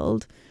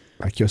child.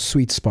 Like your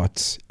sweet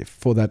spots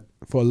for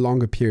a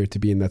longer period to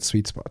be in that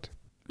sweet spot.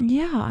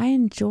 Yeah, I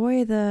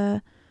enjoy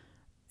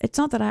it's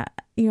not that I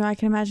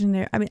can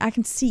imagine I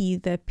can see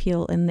the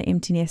appeal in the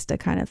empty nester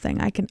kind of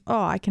thing. I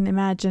can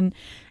imagine,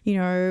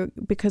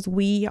 because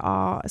we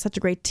are such a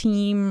great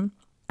team,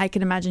 I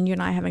can imagine you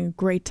and I having a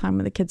great time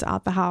when the kids are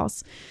out the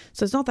house.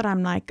 So it's not that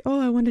I'm like, oh,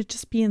 I want to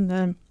just be in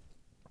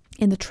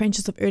the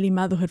trenches of early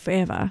motherhood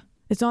forever.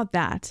 It's not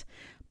that,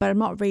 but I'm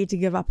not ready to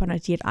give up on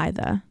it yet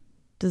either.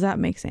 Does that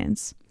make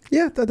sense?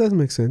 Yeah, that does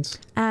make sense.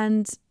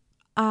 And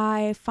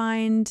I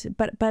find,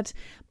 but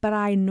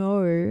I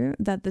know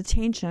that the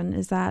tension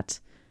is that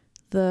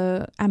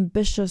the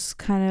ambitious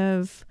kind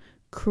of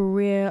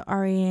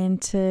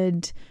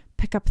career-oriented,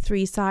 pick up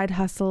 3 side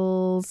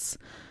hustles,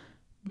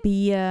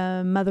 be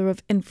a mother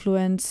of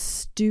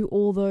influence, do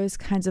all those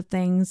kinds of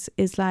things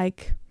is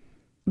like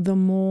the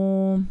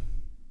more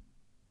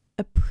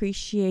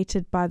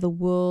appreciated by the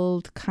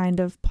world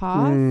kind of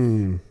path.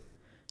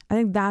 I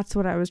think that's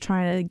what I was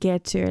trying to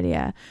get to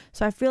earlier.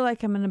 So I feel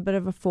like I'm in a bit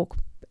of a fork,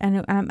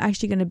 and I'm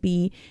actually going to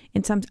be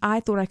in some. I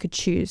thought I could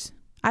choose.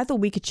 I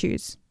thought we could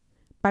choose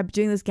by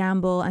doing this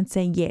gamble and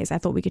saying yes. I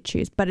thought we could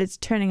choose, but it's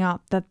turning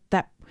out that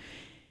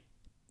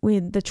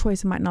the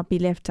choice might not be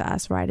left to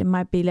us, right? It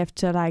might be left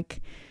to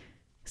like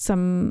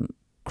some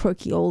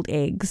croaky old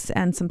eggs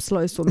and some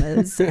slow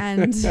swimmers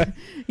and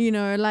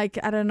like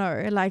I don't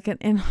know, like an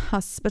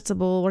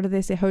inhospitable, what do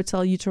they say,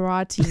 hotel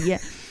uterati.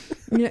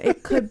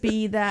 It could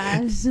be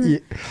that. Yeah.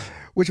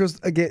 Which was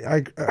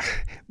again,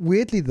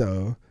 weirdly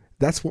though,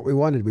 that's what we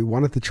wanted. We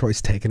wanted the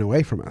choice taken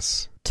away from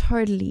us.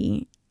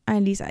 Totally.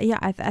 At least, yeah,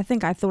 I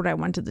think I thought I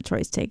wanted the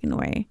choice taken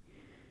away,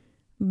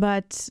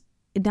 but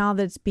now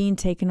that it's been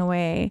taken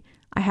away,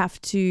 I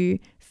have to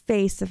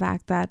face the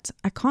fact that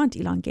I can't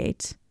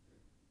elongate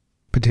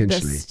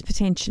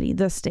potentially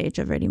this stage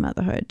of early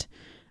motherhood.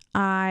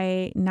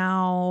 I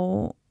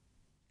now,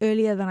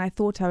 earlier than I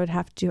thought I would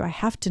have to,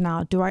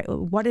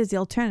 what is the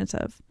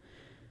alternative?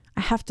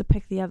 I have to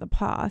pick the other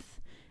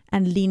path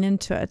and lean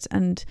into it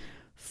and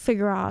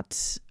figure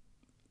out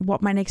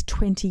what my next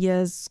 20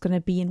 years is going to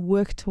be and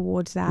work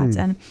towards that.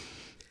 And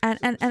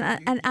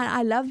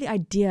I love the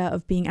idea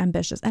of being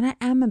ambitious, and I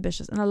am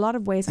ambitious in a lot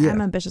of ways. I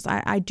am ambitious.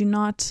 I do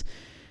not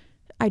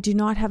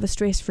have a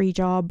stress-free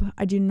job.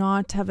 I do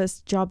not have a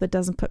job that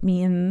doesn't put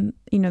me in,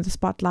 the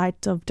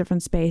spotlight of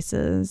different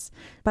spaces.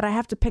 But I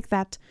have to pick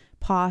that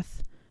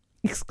path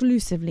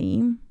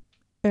exclusively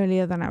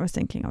earlier than I was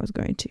thinking I was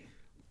going to.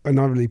 And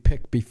not really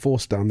be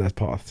forced down that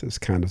path is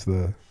kind of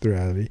the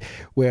reality.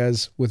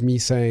 Whereas with me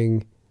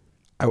saying,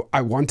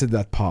 I wanted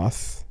that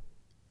path,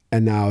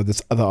 and now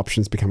this other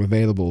options become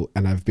available,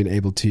 and I've been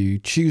able to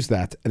choose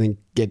that and then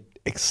get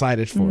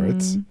excited for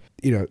it.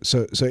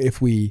 So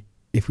if we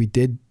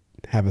did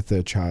have a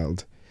third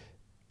child,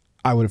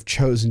 I would have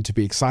chosen to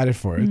be excited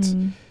for it,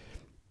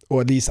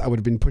 or at least I would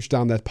have been pushed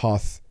down that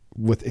path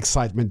with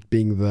excitement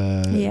being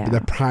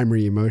the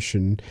primary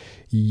emotion.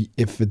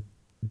 If it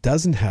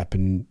doesn't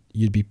happen,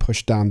 you'd be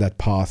pushed down that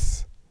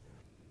path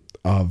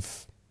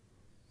of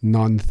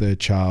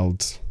non-third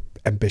child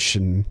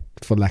ambition,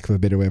 for lack of a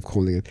better way of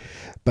calling it.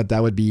 But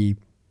that would be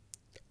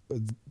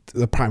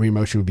the primary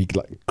emotion would be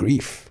like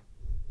grief,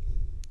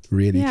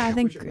 really. Yeah, I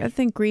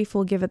think grief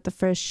will give it the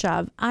first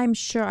shove. I'm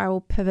sure I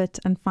will pivot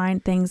and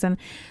find things, and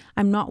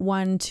I'm not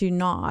one to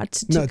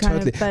not. No,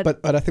 totally. But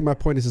I think my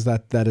point is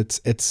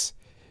that it's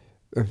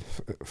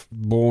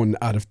born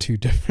out of two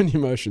different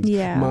emotions.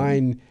 Yeah.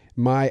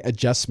 My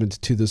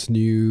adjustment to this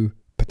new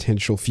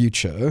potential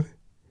future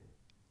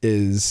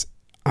is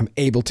I'm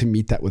able to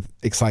meet that with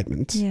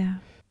excitement. Yeah.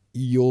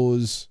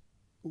 Yours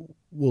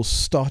will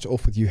start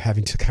off with you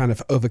having to kind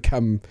of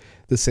overcome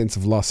the sense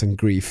of loss and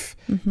grief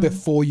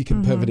before you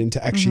can pivot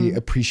into actually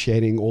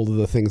appreciating all of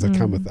the things that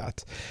come with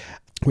that,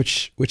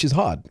 which is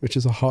hard, which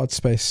is a hard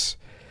space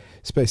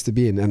to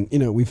be in. And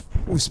we've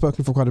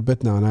spoken for quite a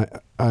bit now, and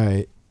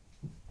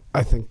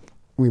I think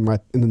we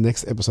might in the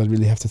next episode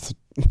really have to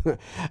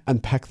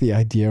unpack the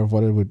idea of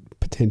what it would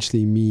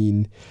potentially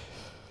mean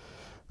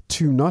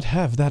to not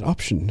have that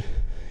option.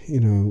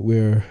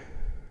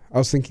 I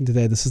was thinking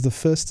today, this is the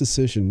first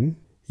decision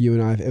you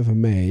and I have ever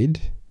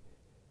made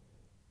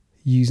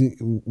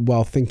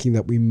while thinking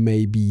that we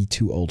may be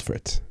too old for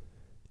it.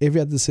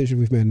 Every other decision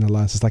we've made in our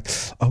lives is like,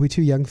 are we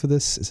too young for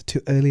this? Is it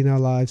too early in our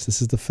lives?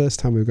 This is the first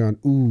time we've gone,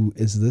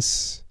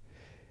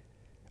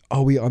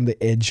 are we on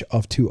the edge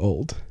of too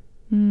old?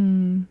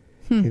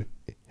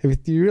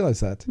 Do you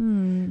realize that?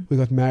 We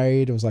got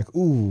married. It was like,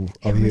 we're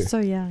so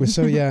young. We're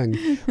so young.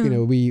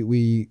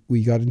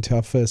 We got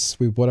into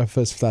we bought our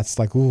first flats.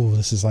 Like,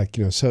 this is like,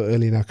 so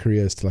early in our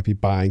careers to like be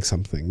buying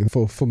something. And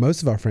for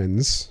most of our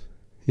friends,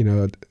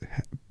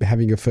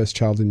 having your first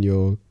child in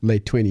your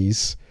late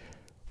 20s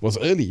was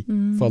early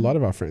for a lot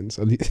of our friends,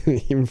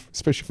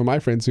 especially for my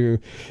friends who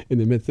in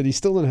their mid 30s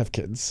still don't have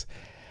kids.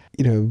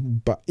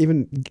 But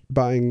even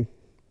buying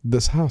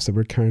this house that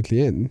we're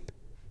currently in,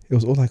 it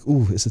was all like,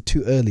 is it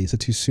too early? Is it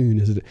too soon?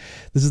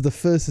 This is the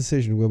first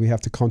decision where we have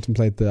to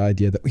contemplate the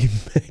idea that we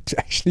may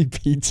actually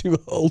be too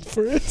old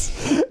for it.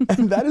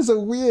 And that is a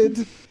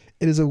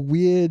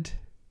weird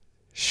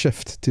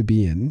shift to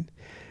be in.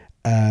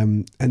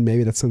 And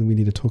maybe that's something we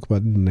need to talk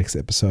about in the next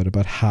episode,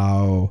 about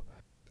how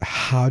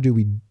do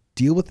we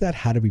deal with that?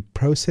 How do we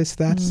process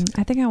that?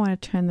 I think I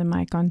want to turn the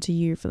mic on to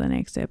you for the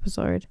next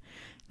episode.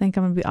 think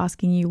I'm going to be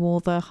asking you all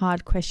the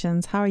hard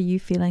questions. How are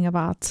you feeling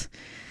about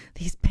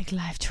these big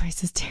life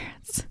choices,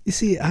 Terrence? You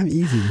see, I'm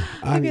easy.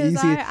 I'm because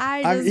easy.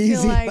 I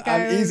feel like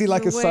I'm easy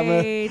like a summer.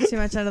 Way too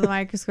much under the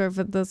microscope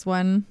for this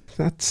one.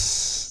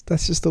 That's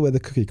just the way the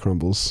cookie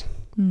crumbles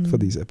for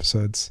these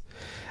episodes.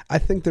 I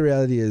think the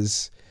reality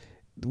is,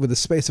 with the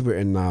space that we're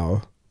in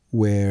now,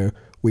 where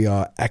we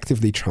are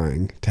actively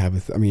trying to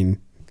have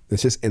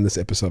let's just end this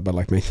episode by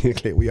like making it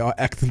clear we are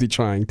actively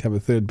trying to have a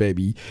third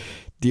baby.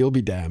 Deal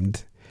be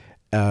damned.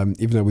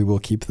 Even though we will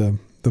keep the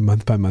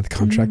month by month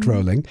contract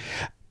rolling,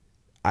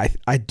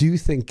 I do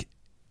think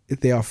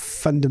there are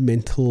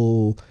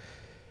fundamental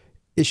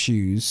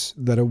issues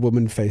that a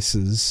woman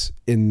faces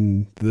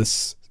in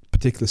this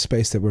particular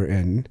space that we're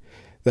in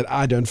that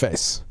I don't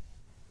face.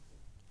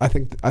 I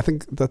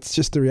think that's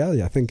just the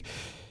reality. I think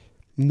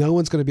no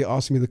one's going to be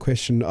asking me the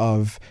question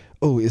of,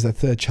 oh, is that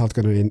third child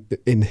going to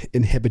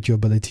inhibit your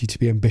ability to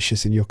be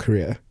ambitious in your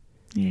career?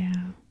 Yeah.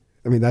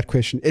 I mean, that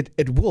question,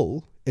 it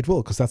will,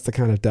 because that's the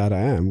kind of dad I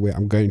am, where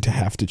I'm going to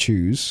have to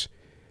choose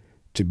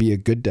to be a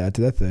good dad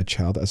to that third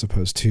child, as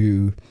opposed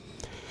to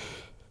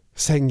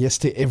saying yes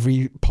to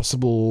every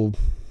possible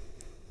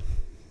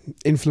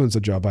influencer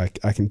job I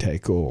can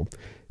take, or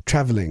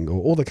traveling,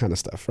 or all the kind of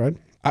stuff, right?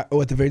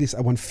 Or at the very least,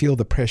 I won't feel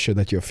the pressure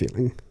that you're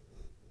feeling.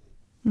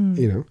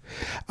 You know,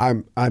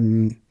 I'm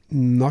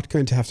not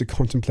going to have to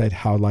contemplate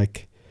how,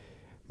 like,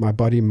 my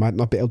body might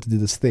not be able to do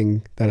this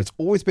thing that it's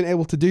always been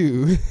able to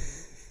do.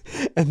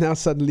 And now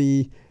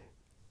suddenly,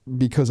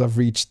 because I've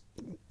reached,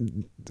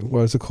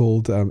 what is it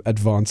called?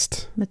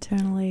 Advanced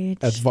maternal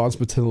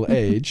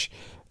age,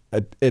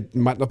 it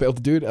might not be able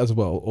to do it as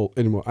well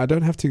anymore. I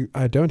don't have to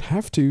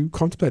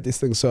contemplate these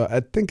things. So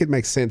I think it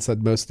makes sense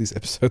that most of these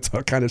episodes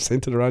are kind of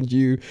centered around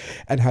you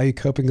and how you're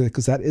coping with it,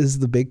 because that is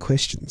the big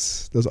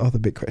questions. Those are the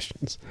big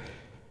questions.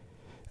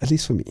 At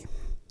least for me.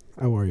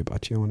 I worry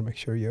about you. I want to make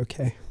sure you're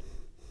okay.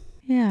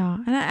 Yeah,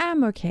 and I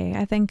am okay.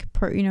 I think,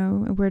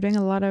 we're doing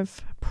a lot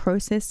of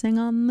processing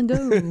on the go.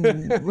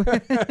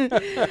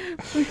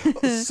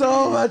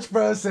 So much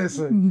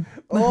processing.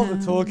 All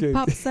the talking.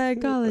 Pop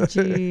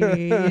psychology,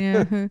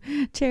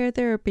 chair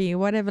therapy,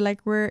 whatever. Like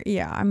it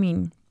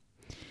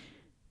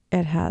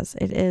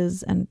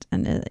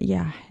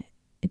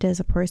is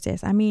a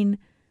process. I mean,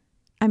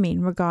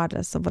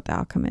 regardless of what the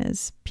outcome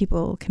is,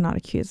 people cannot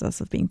accuse us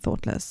of being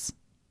thoughtless.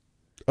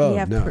 Oh, we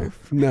have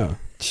proof. No.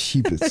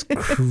 Cheapest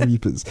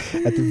creepers.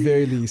 At the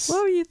very least.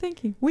 What were you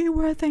thinking? We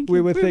were thinking. We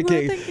were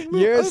thinking.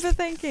 Here's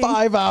overthinking.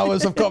 5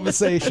 hours of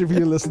conversation for you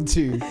to listen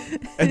to.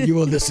 And you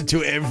will listen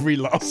to every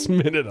last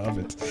minute of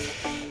it.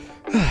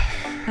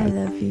 I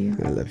love you.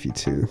 I love you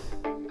too.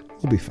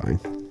 We'll be fine.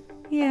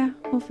 Yeah,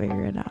 we'll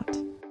figure it out.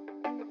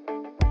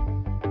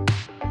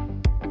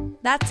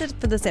 That's it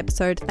for this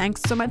episode.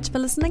 Thanks so much for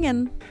listening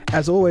in.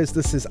 As always,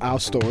 this is our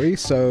story,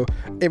 so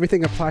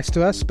everything applies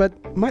to us, but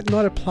might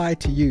not apply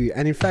to you.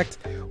 And in fact,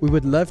 we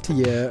would love to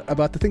hear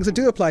about the things that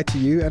do apply to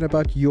you and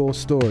about your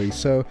story.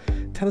 So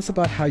tell us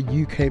about how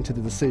you came to the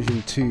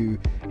decision to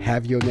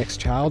have your next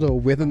child, or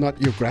whether or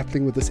not you're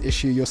grappling with this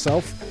issue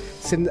yourself.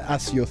 Send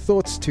us your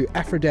thoughts to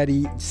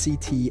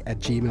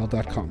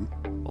aphrodaddyct@gmail.com.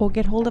 Or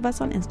get hold of us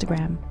on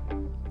Instagram,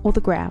 or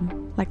the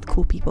gram, like the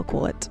cool people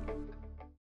call it.